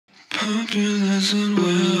Hope you listen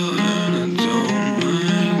well and I don't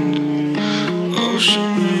mind.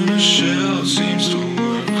 Ocean in a shell seems to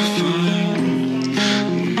work fine.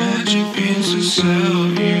 Magic beans to sell,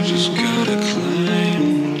 you just gotta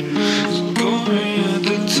climb. It's going at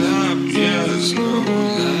the top, yeah, there's no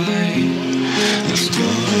lie. It's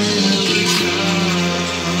going at the top.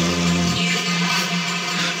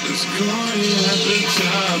 It's going at the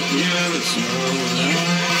top, yeah, there's no lie.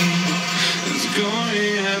 It's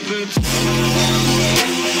going at the top.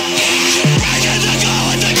 Right at the goal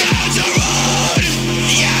with the ground to run.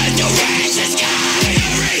 Yeah, the race is gone.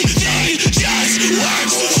 Everything just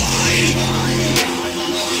works fine.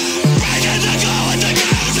 Right at the goal with the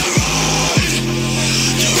ground to run.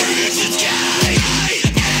 The race is gone. I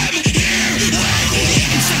am here with you.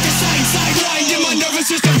 Insecticide, sidewind in my nervous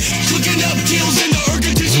system. Clicking up deals in the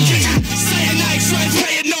ergotism kitchen. Cyanide, strength,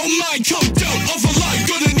 pay it no mind. Come down off a line,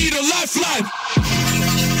 gonna need a lifeline.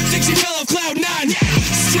 Dixie fell off cloud 9.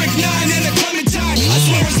 Strychnine and a clementine. I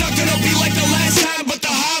swear it's not gonna be like the last time, but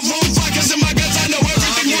the high road vodkas in my guts, I know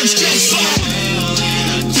everything works just fine.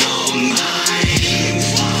 Don't mind.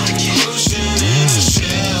 Ocean in a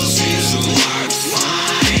shell seems to work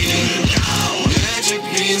fine. Magic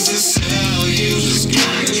means to sell, you just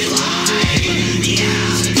gotta climb.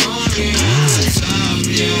 Yeah, going at the top,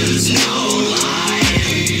 yeah, there's no lie.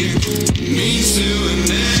 Means to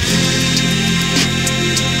an end.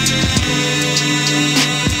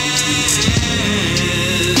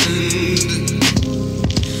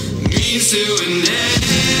 To an end,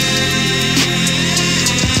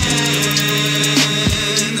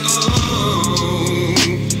 oh.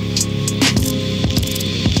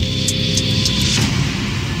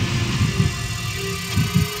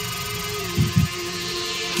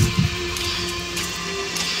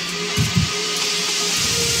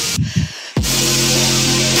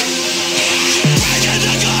 Right at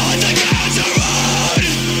the goal with the ground to run.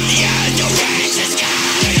 Yeah, the race is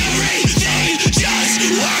gone. Everything just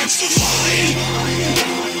works fine.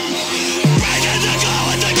 Right at the goal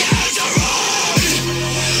with the ground to run.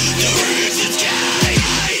 The race is gone.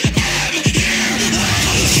 I am here with you.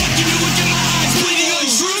 Fucking you look in my eyes, bleeding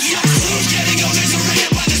untruth. Getting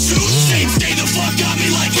eviscerated by the truth. Stay the fuck on me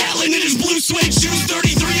like Allen in his blue suede shoes.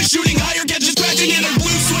 33 is shooting higher, catches scratching in her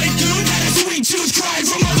blue suede dude. Had a sweet tooth crying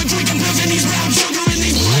from all the drinking pills in these brown sugar in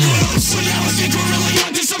these blood rooms. So now I think we're really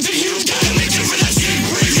onto something huge. Gotta make it for that shit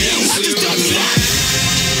preview. I just done that.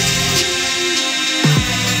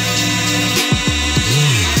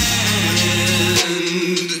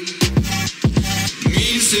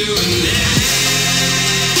 Means to an end,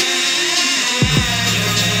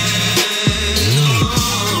 oh.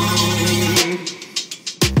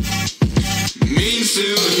 Means to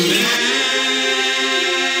an end.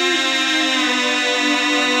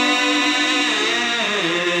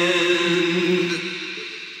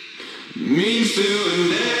 Means to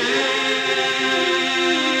an end.